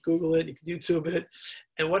actually Google it, you can YouTube it.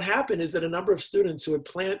 And what happened is that a number of students who had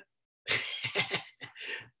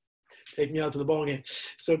take me out to the ball game.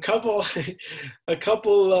 So a couple, students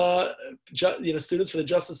for the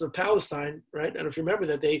Justice of Palestine, right? And if you remember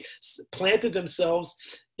that, they planted themselves,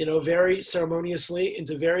 very ceremoniously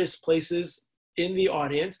into various places in the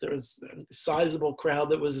audience. There was a sizable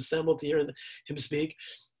crowd that was assembled to hear him speak,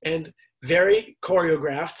 and very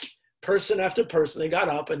choreographed, person after person, they got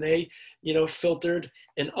up and they, filtered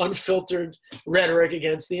an unfiltered rhetoric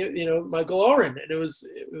against Michael Oren. And it was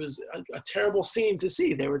a terrible scene to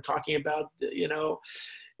see. They were talking about,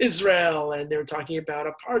 Israel, and they were talking about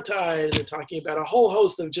apartheid, and they're talking about a whole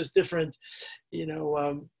host of just different,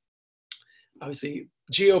 obviously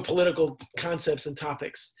geopolitical concepts and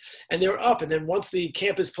topics. And they were up. And then once the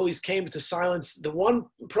campus police came to silence the one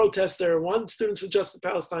protester, one Students for Justice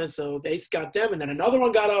Palestine, so they got them, and then another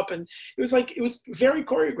one got up, and it was very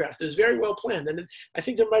choreographed. It was very well planned. And I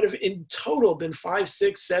think there might have in total been 5,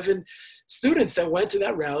 6, 7 students that went to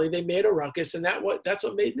that rally. They made a ruckus, and that's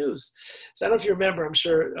what made news. So I don't know if you remember, I'm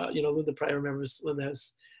sure, Linda probably remembers. Linda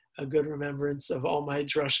has a good remembrance of all my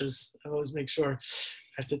drushes. I always make sure.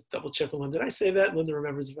 I have to double check with Linda. Did I say that? Linda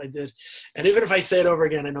remembers if I did. And even if I say it over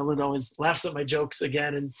again, I know Linda always laughs at my jokes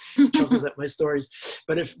again and chuckles at my stories.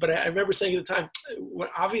 But I remember saying at the time,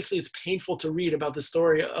 obviously it's painful to read about the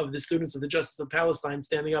story of the Students of the Justice of Palestine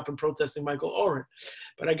standing up and protesting Michael Oren.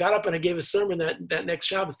 But I got up and I gave a sermon that next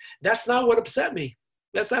Shabbos. That's not what upset me.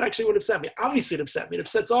 That's not actually what upset me. Obviously it upset me. It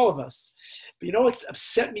upsets all of us. But you know what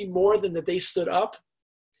upset me more than that they stood up?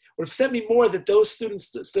 What upset me more that those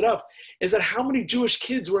students stood up is that how many Jewish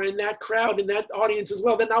kids were in that crowd, in that audience as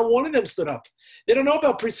well, that not one of them stood up. They don't know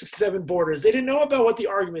about pre-67 borders. They didn't know about what the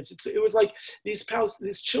arguments. It was like these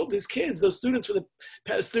kids, those students for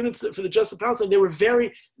the Justice of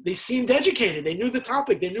Palestine, they seemed educated. They knew the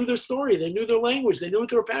topic. They knew their story. They knew their language. They knew what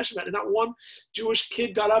they were passionate about. And not one Jewish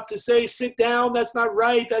kid got up to say, sit down, that's not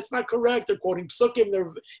right, that's not correct. They're quoting Psukim,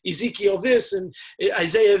 they're Ezekiel this, and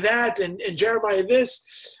Isaiah that, and Jeremiah this.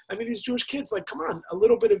 I mean, these Jewish kids, like, come on, a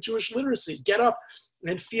little bit of Jewish literacy. Get up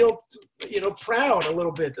and feel, proud a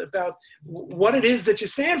little bit about what it is that you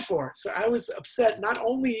stand for. So I was upset, not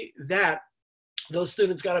only that those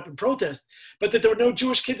students got up and protest, but that there were no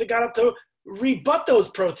Jewish kids that got up to rebut those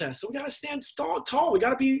protests. So we got to stand tall. We got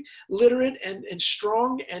to be literate and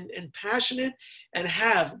strong and passionate and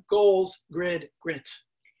have goals, grit.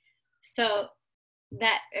 So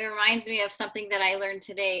that it reminds me of something that I learned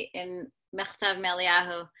today in Mechtav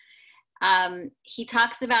Meliahu. He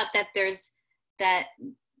talks about that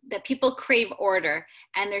people crave order,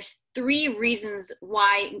 and there's 3 reasons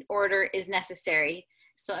why order is necessary.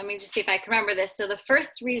 So let me just see if I can remember this. So the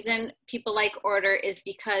first reason people like order is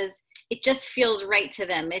because it just feels right to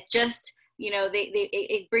them. It just,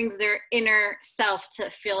 it brings their inner self to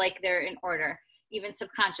feel like they're in order, even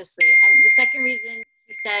subconsciously. And the second reason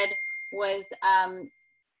he said was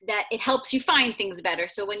that it helps you find things better.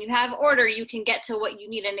 So when you have order, you can get to what you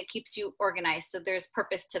need, and it keeps you organized. So there's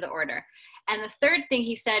purpose to the order. And the third thing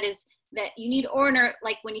he said is that you need order,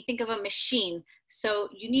 like when you think of a machine. So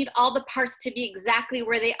you need all the parts to be exactly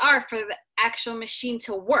where they are for the actual machine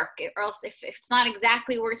to work, or else if it's not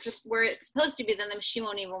exactly where it's supposed to be, then the machine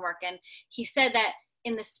won't even work. And he said that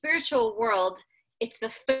in the spiritual world, it's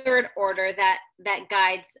the third order that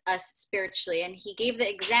guides us spiritually. And he gave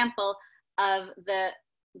the example of the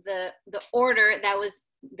order that was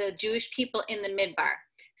the Jewish people in the Midbar.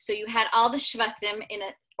 So you had all the Shvatim in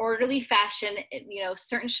an orderly fashion,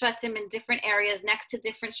 certain Shvatim in different areas next to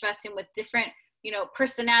different Shvatim with different,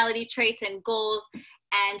 personality traits and goals.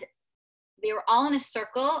 And they were all in a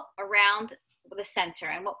circle around the center.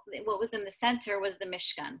 And what was in the center was the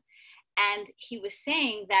Mishkan. And he was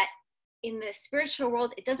saying that in the spiritual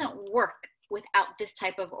world, it doesn't work without this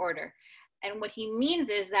type of order. And what he means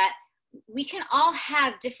is that we can all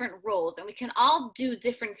have different roles, and we can all do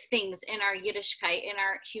different things in our Yiddishkeit, in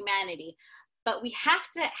our humanity, but we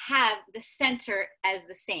have to have the center as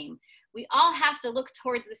the same. We all have to look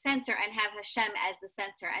towards the center and have Hashem as the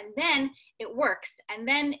center, and then it works, and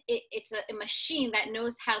then it's a machine that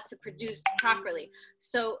knows how to produce properly.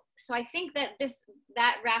 So I think that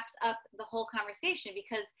that wraps up the whole conversation,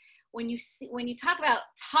 because when you talk about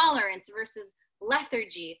tolerance versus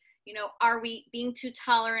lethargy, are we being too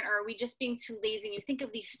tolerant, or are we just being too lazy? And you think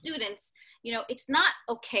of these students, it's not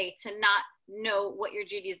okay to not know what your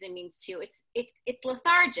Judaism means to you. It's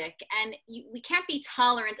lethargic, and we can't be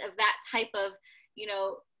tolerant of that type of,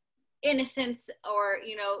 innocence, or,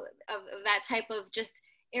 of that type of just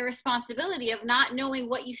irresponsibility of not knowing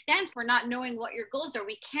what you stand for, not knowing what your goals are.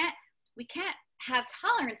 We can't have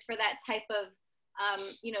tolerance for that type of,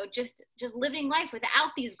 just living life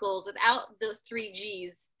without these goals, without the 3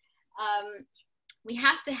 G's. We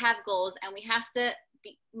have to have goals, and we have to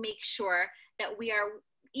make sure that we are,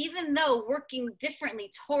 even though working differently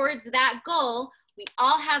towards that goal, we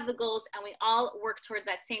all have the goals, and we all work toward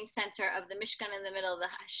that same center of the Mishkan in the middle, the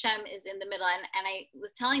Hashem is in the middle. And I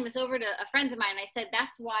was telling this over to a friend of mine, and I said,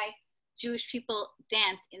 that's why Jewish people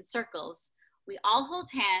dance in circles. We all hold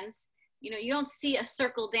hands. You don't see a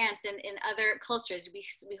circle dance in other cultures. We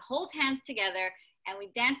hold hands together, and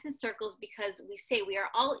we dance in circles, because we say we are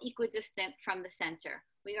all equidistant from the center.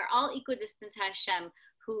 We are all equidistant to Hashem.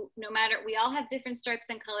 who, no matter, we all have different stripes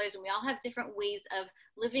and colors, and we all have different ways of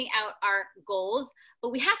living out our goals,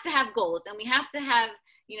 but we have to have goals, and we have to have,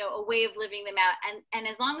 you know, a way of living them out. And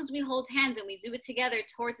as long as we hold hands and we do it together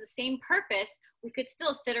towards the same purpose, we could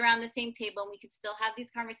still sit around the same table and we could still have these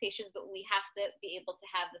conversations, but we have to be able to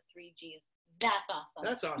have the 3 Gs. That's awesome.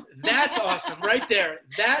 That's awesome. That's awesome right there.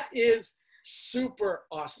 That is super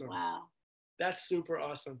awesome. Wow. That's super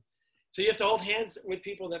awesome. So you have to hold hands with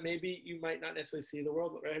people that maybe you might not necessarily see the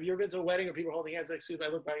world. Right? Have you ever been to a wedding where people are holding hands like, I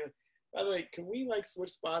look back, by the way, can we like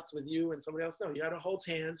switch spots with you and somebody else? No, you got to hold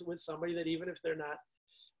hands with somebody that even if they're not,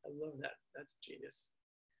 I love that. That's genius.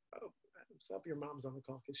 Oh, so hope your mom's on the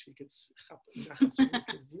call because she could because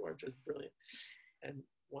you are just brilliant and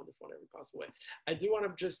wonderful in every possible way. I do want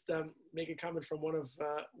to just make a comment from one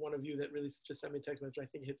of you that really just sent me a text message. I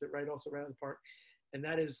think hits it right also right on the part. And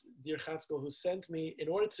that is Dear Chatzkel, who sent me, in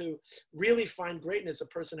order to really find greatness, a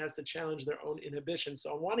person has to challenge their own inhibition.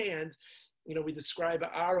 So on one hand, you know, we describe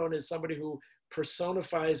Aaron as somebody who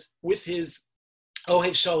personifies with his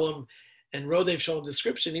Ohev Shalom and Rodev Shalom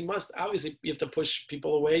description. He must, obviously, you have to push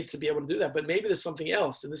people away to be able to do that, but maybe there's something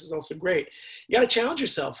else, and this is also great. You got to challenge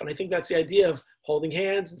yourself, and I think that's the idea of holding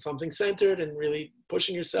hands and something centered and really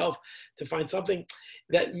pushing yourself to find something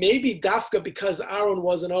that maybe dafka, because Aaron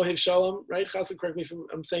was an Ohev Shalom, right? Chassid, correct me if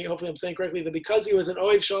hopefully I'm saying correctly, that because he was an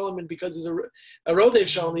Ohev Shalom and because he's a Rodev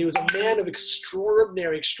Shalom, he was a man of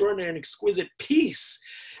extraordinary and exquisite peace.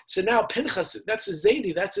 So now Pinchas, that's his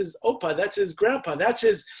Zaidi, that's his Opa, that's his grandpa, that's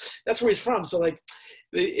where he's from. So like,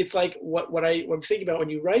 it's like what I'm thinking about when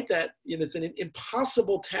you write that, you know, it's an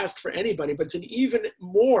impossible task for anybody, but it's an even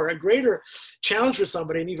more, a greater challenge for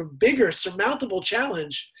somebody, an even bigger, surmountable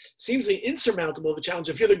challenge, seems to be insurmountable of a challenge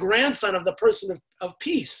if you're the grandson of the person of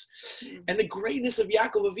peace. And the greatness of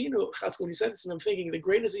Yaakov Avinu, when he said this, and I'm thinking, the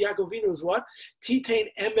greatness of Yaakov Avinu is what? Titain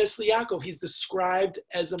emes liYaakov. He's described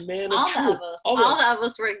as a man of truth. All the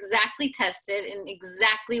Avos were exactly tested in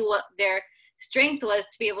exactly what their strength was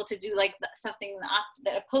to be able to do like something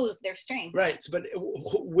that opposed their strength. Right. But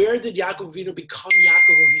where did Yaakov Avinu become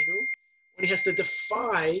Yaakov Avinu? When he has to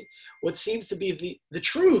defy what seems to be the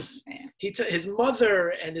truth. Yeah. His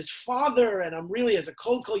mother and his father, and I'm really as a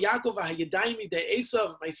kol Yaakov Hayadaimi de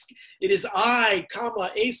Esav. It is I,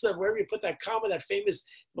 comma Esav. Wherever you put that comma, that famous,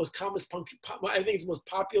 most famous, I think it's the most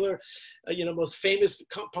popular, most famous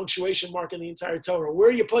punctuation mark in the entire Torah.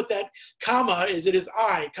 Where you put that comma it is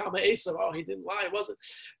I, comma Esav. Oh, he didn't lie, it wasn't.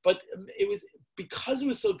 But it was because it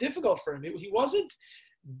was so difficult for him. He wasn't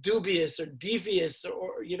dubious or devious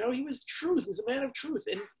or he was truth. He was a man of truth,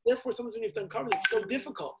 and therefore sometimes when you have to uncover it, it's so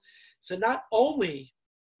difficult. So not only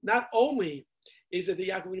is it that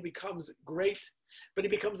Yaakov becomes great, but he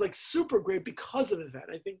becomes like super great because of that.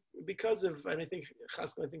 I think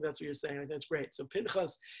Chatzkel, I think that's what you're saying. I think that's great. So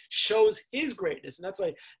Pinchas shows his greatness, and that's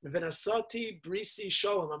like Venasati Brisi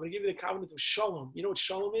Shalom. I'm going to give you the covenant of Shalom. You know what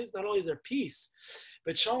Shalom is? Not only is there peace,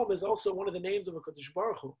 but Shalom is also one of the names of HaKadosh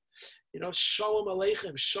Baruch Hu. Shalom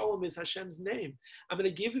Aleichem. Shalom is Hashem's name. I'm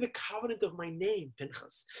going to give you the covenant of my name,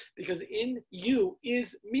 Pinchas, because in you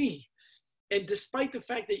is me. And despite the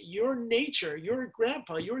fact that your nature, your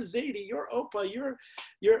grandpa, your Zaidi, your Opa,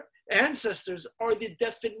 your ancestors are the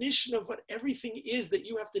definition of what everything is that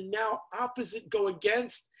you have to now opposite go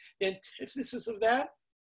against, the antithesis of that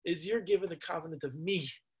is you're given the covenant of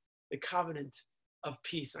me, the covenant of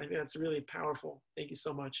peace. I think that's really powerful. Thank you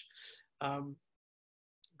so much.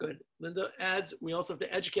 Good. Linda adds, we also have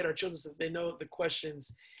to educate our children so that they know the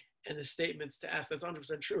questions and the statements to ask. That's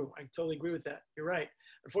 100% true. I totally agree with that. You're right.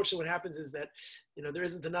 Unfortunately, what happens is that, there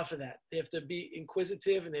isn't enough of that. They have to be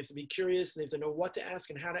inquisitive, and they have to be curious, and they have to know what to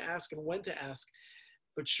ask and how to ask and when to ask.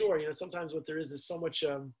 But sure, sometimes what there is so much,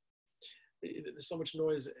 there's so much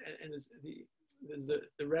noise, and there's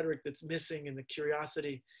the rhetoric that's missing and the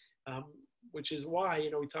curiosity, which is why,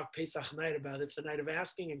 we talk Pesach night about it. It's the night of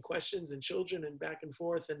asking and questions and children and back and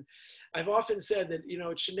forth. And I've often said that,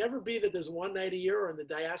 it should never be that there's one night a year, or in the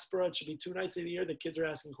diaspora, it should be 2 nights a year that kids are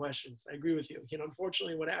asking questions. I agree with you.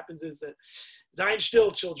 Unfortunately, what happens is that Zion Still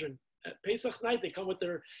children, at Pesach night, they come with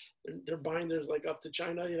their binders like up to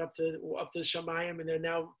China, up to Shamayim,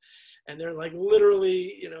 and they're like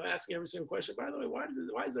literally, asking every single question. By the way,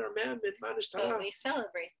 why is there a man in Manish Tanakh? Well, we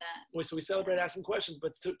celebrate that. So we celebrate asking questions,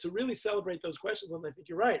 but to really celebrate those questions, and I think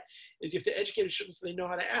you're right, is you have to educate children so they know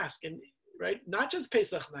how to ask, and right, not just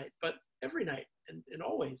Pesach night, but every night and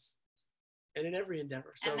always. And in every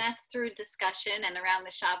endeavor. So. And that's through discussion and around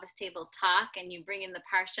the Shabbos table talk, and you bring in the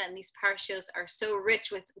Parsha, and these Parshas are so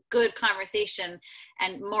rich with good conversation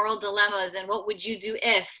and moral dilemmas, and what would you do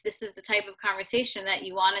if? This is the type of conversation that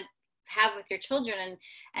you want to have with your children,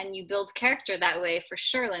 and you build character that way for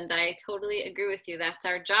sure, Linda. I totally agree with you. That's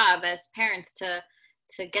our job as parents to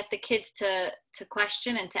get the kids to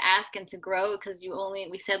question and to ask and to grow, because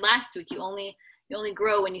we said last week, you only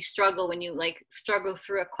grow when you struggle, when you like struggle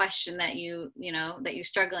through a question that that you're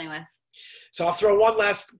struggling with. So I'll throw one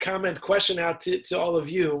last question out to all of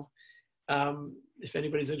you, if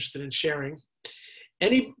anybody's interested in sharing.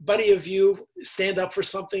 Anybody of you stand up for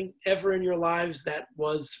something ever in your lives that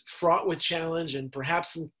was fraught with challenge and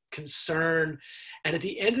perhaps some concern, and at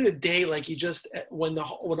the end of the day, like you just, when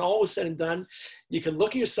all was said and done, you can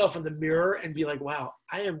look at yourself in the mirror and be like, wow,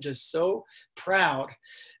 I am just so proud,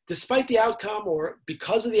 despite the outcome or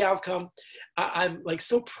because of the outcome, I'm like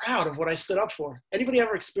so proud of what I stood up for. Anybody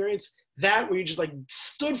ever experienced that, where you just like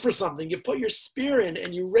stood for something, you put your spear in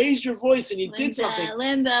and you raised your voice and you did something,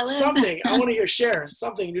 Linda. Something, I want to hear, share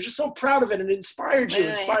something, and you're just so proud of it and it inspired you,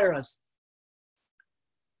 inspire us.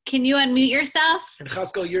 Can you unmute yourself? And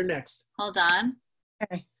Chaskel, you're next. Hold on.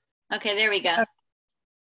 Okay, there we go.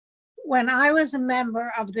 When I was a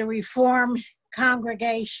member of the Reform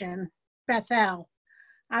congregation, Bethel,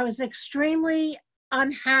 I was extremely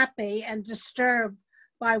unhappy and disturbed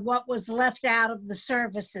by what was left out of the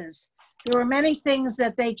services. There were many things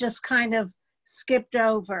that they just kind of skipped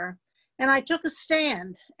over. And I took a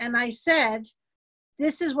stand and I said,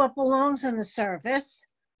 this is what belongs in the service.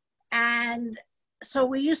 And so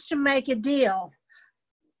we used to make a deal.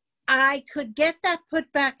 I could get that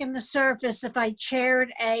put back in the service if I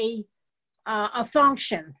chaired a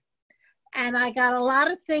function. And I got a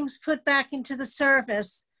lot of things put back into the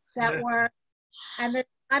service that were, and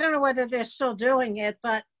I don't know whether they're still doing it,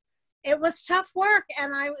 but it was tough work.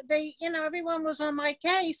 And everyone was on my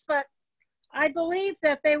case, but I believe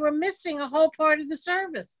that they were missing a whole part of the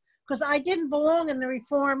service because I didn't belong in the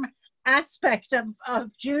Reform aspect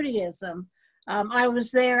of Judaism. I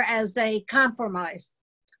was there as a compromise,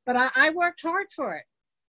 but I worked hard for it.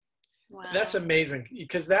 Wow. That's amazing,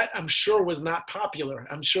 because that, I'm sure, was not popular.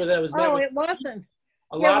 I'm sure that was never. Oh, it wasn't.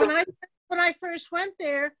 When I first went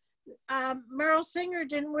there, Merle Singer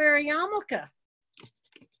didn't wear a yarmulke.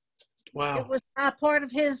 Wow. It was not part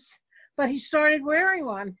of his, but he started wearing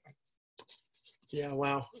one. Yeah,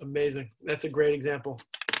 wow, amazing. That's a great example.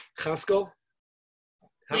 Chaskel?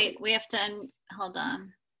 Wait, we have to hold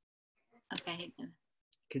on. Okay.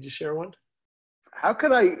 Could you share one? How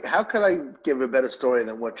could I give a better story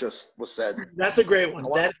than what just was said? That's a great one. I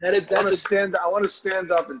want to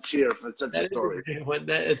stand up and cheer for such a story.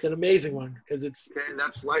 It's an amazing one because it's. Okay,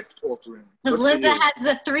 that's life altering. Because Linda has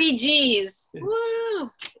the 3 Gs. Yeah.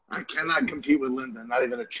 Woo! I cannot compete with Linda. Not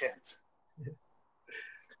even a chance.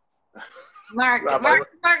 Mark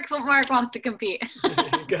wants to compete.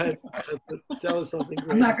 Go ahead. Tell us something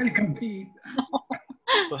great. I'm not going to compete.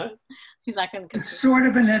 What? He's not going to compete. It's sort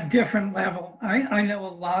of in a different level. I know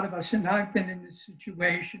a lot of us, and I've been in this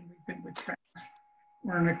situation. We've been with friends.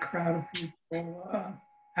 We're in a crowd of people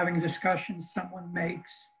having a discussion. Someone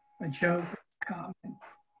makes a joke, a comment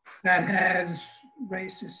that has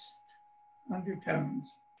racist undertones,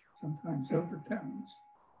 sometimes overtones.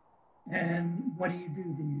 And what do?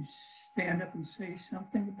 Do you stand up and say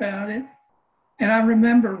something about it? And I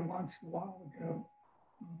remember once a while ago,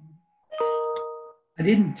 I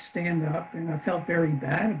didn't stand up and I felt very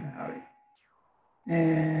bad about it.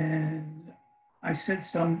 And I said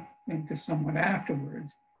something to someone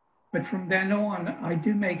afterwards. But from then on, I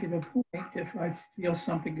do make it a point, if I feel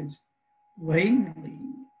something is blatantly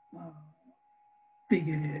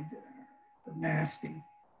bigoted or nasty,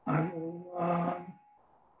 I will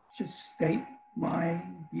just state my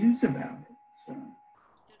views about it. So,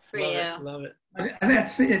 good for you. Love it.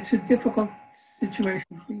 It's a difficult situation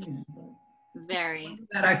to be in. But very.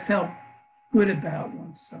 That I felt good about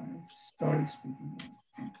once I started speaking.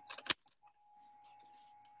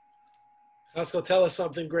 Haskell, tell us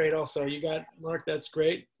something great also. You got, Mark, that's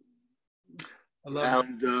great.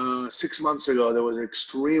 Around 6 months ago, there was an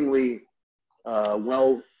extremely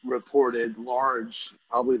well-reported, large,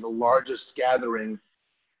 probably the largest gathering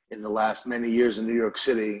in the last many years in New York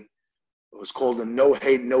City. It was called the No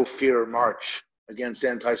Hate, No Fear March against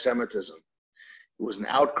anti-Semitism. It was an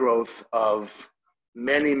outgrowth of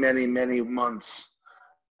many, many, many months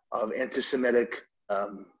of anti-Semitic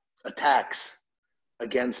attacks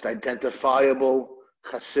against identifiable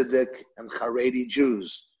Hasidic and Haredi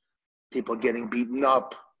Jews. People getting beaten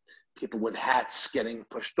up, people with hats getting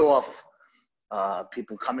pushed off,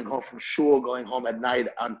 people coming home from shul, going home at night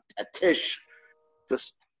at Tish,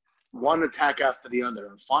 just one attack after the other.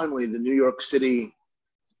 And finally, the New York City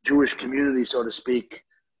Jewish community, so to speak,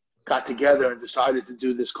 got together and decided to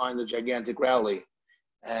do this kind of gigantic rally.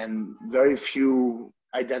 And very few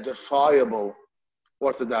identifiable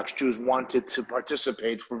Orthodox Jews wanted to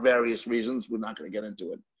participate for various reasons. We're not going to get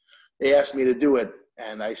into it. They asked me to do it,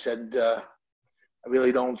 and I said, I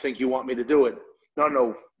really don't think you want me to do it.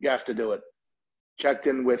 No, you have to do it. Checked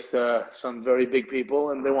in with some very big people,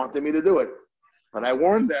 and they wanted me to do it. But I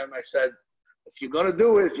warned them. I said, if you're going to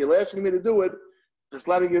do it, if you're asking me to do it, just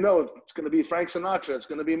letting you know it's going to be Frank Sinatra. It's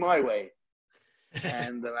going to be my way.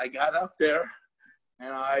 And then I got up there,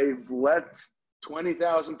 and I let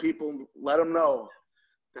 20,000 people, let them know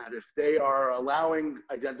that if they are allowing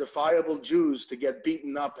identifiable Jews to get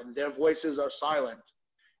beaten up and their voices are silent,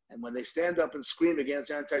 and when they stand up and scream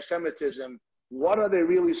against anti-Semitism, what are they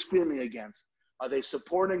really screaming against? Are they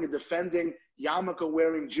supporting and defending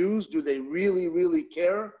yarmulke-wearing Jews? Do they really, really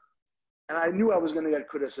care? And I knew I was going to get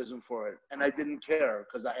criticism for it, and I didn't care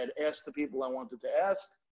because I had asked the people I wanted to ask,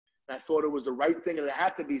 and I thought it was the right thing, and it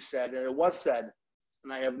had to be said, and it was said.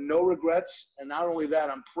 And I have no regrets. And not only that,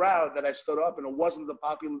 I'm proud that I stood up, and it wasn't the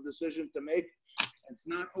popular decision to make. It's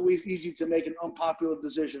not always easy to make an unpopular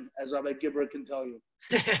decision, as Rabbi Gibber can tell you.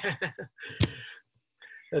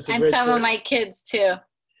 And some story. Of my kids, too.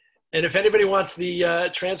 And if anybody wants the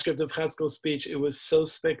transcript of Chatzkel's speech, it was so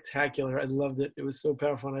spectacular. I loved it. It was so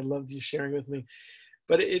powerful, and I loved you sharing with me.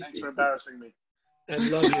 But Thanks for embarrassing me. I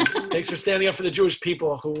love you. Thanks for standing up for the Jewish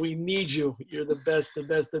people, who we need you. You're the best, the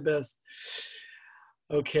best, the best.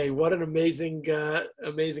 Okay, what an amazing,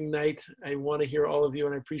 amazing night. I want to hear all of you,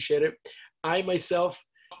 and I appreciate it. I, myself,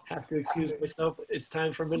 have to excuse myself. It's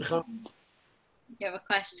time for Mincha. You have a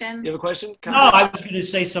question? You have a question? No, I was going to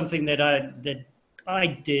say something that I did.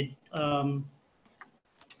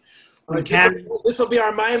 This will be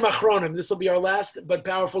our Mayim Achronim. This will be our last but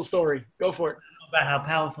powerful story. Go for it. About how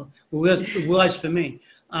powerful it was for me.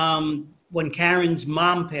 When Karen's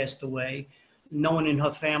mom passed away, no one in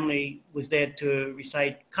her family was there to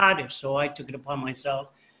recite Kaddish, so I took it upon myself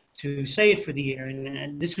to say it for the year.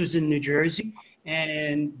 And this was in New Jersey.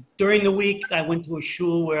 And during the week, I went to a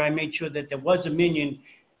shul where I made sure that there was a minyan.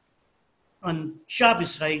 On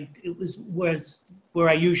Shabbos, it was where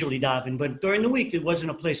I usually daven, but during the week, it wasn't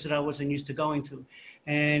a place that I wasn't used to going to.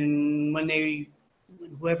 And when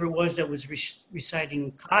whoever it was that was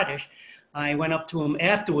reciting Kaddish, I went up to him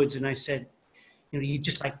afterwards and I said, you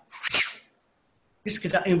just like,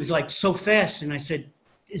 it was like so fast. And I said,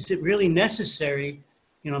 is it really necessary?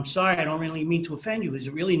 I'm sorry, I don't really mean to offend you. Is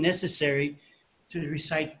it really necessary to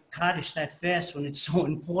recite Kaddish that fast when it's so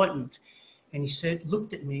important? And he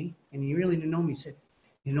looked at me, and he really didn't know me. He said,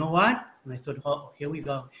 you know what? And I thought, oh, here we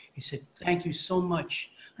go. He said, thank you so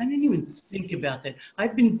much. I didn't even think about that.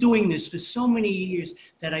 I've been doing this for so many years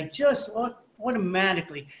that I just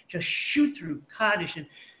automatically just shoot through Kaddish. And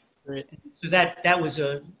so that was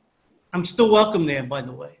I'm still welcome there, by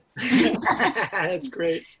the way. That's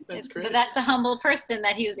great. That's great. But that's a humble person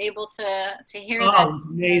that he was able to hear that. Oh, it was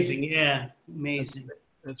amazing. Yeah, amazing.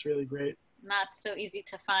 That's really great. Not so easy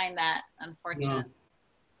to find that, unfortunately. No.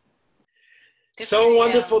 So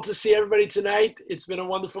wonderful to see everybody tonight. It's been a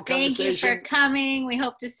wonderful conversation. Thank you for coming. We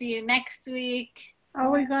hope to see you next week.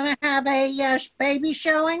 Are we going to have a baby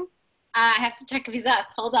showing? I have to check if he's up.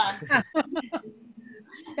 Hold on.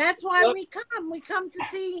 That's why we come. We come to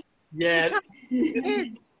see. Yeah.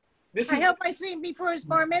 I hope I see him before his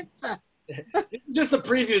bar mitzvah. This is just the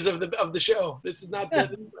previews of the show. This is not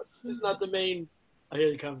the main. Oh, here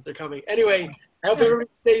he comes. They're coming. Anyway, I hope everybody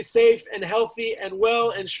stays safe and healthy and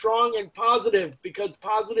well and strong and positive, because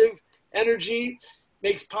positive energy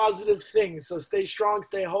makes positive things. So stay strong,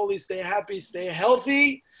 stay holy, stay happy, stay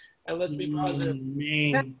healthy, and let's be positive.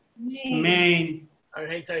 Amen. Amen. All right,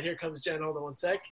 hang tight. Here comes Jen. Hold on one sec.